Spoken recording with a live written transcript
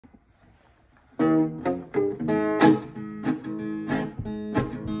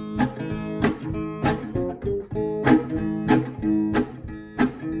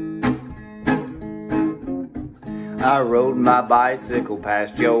I rode my bicycle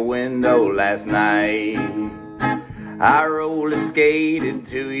past your window last night. I roller skated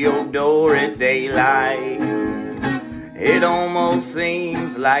to your door at daylight. It almost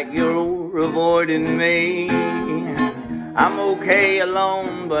seems like you're avoiding me. I'm okay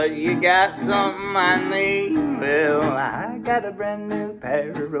alone, but you got something I need. Well, I got a brand new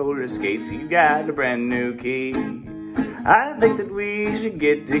pair of roller skates, you got a brand new key. I think that we should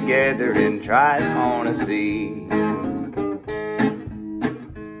get together and try them on a sea.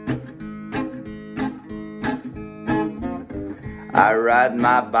 I ride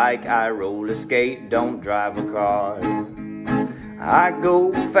my bike, I roller skate, don't drive a car. I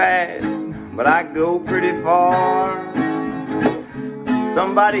go fast, but I go pretty far.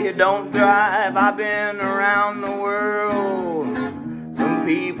 Somebody who don't drive, I've been around the world. Some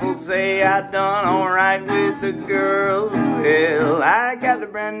people say I done alright with the girls. Well, I got a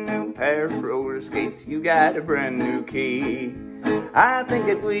brand new pair of roller skates, you got a brand new key. I think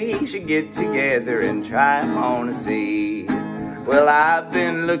that we should get together and try them on a sea. Well, I've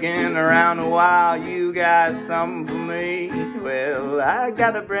been looking around a while, you got something for me. Well, I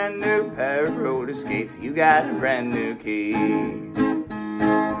got a brand new pair of roller skates, you got a brand new key.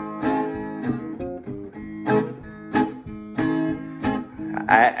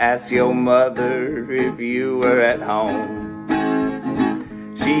 I asked your mother if you were at home.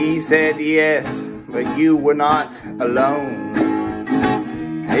 She said yes, but you were not alone.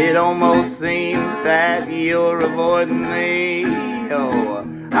 It almost seems that you're avoiding me. Oh,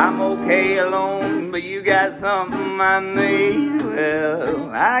 I'm okay alone, but you got something I need. Well,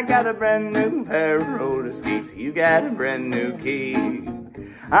 I got a brand new pair of roller skates, you got a brand new key.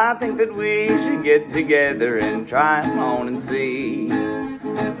 I think that we should get together and try them on and see.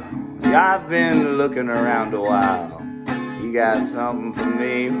 I've been looking around a while, you got something for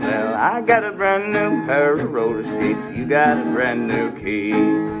me. Well, I got a brand new pair of roller skates, you got a brand new key.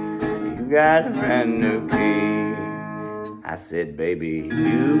 You got a brand new key. I said, baby,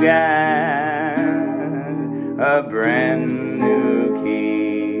 you got a brand new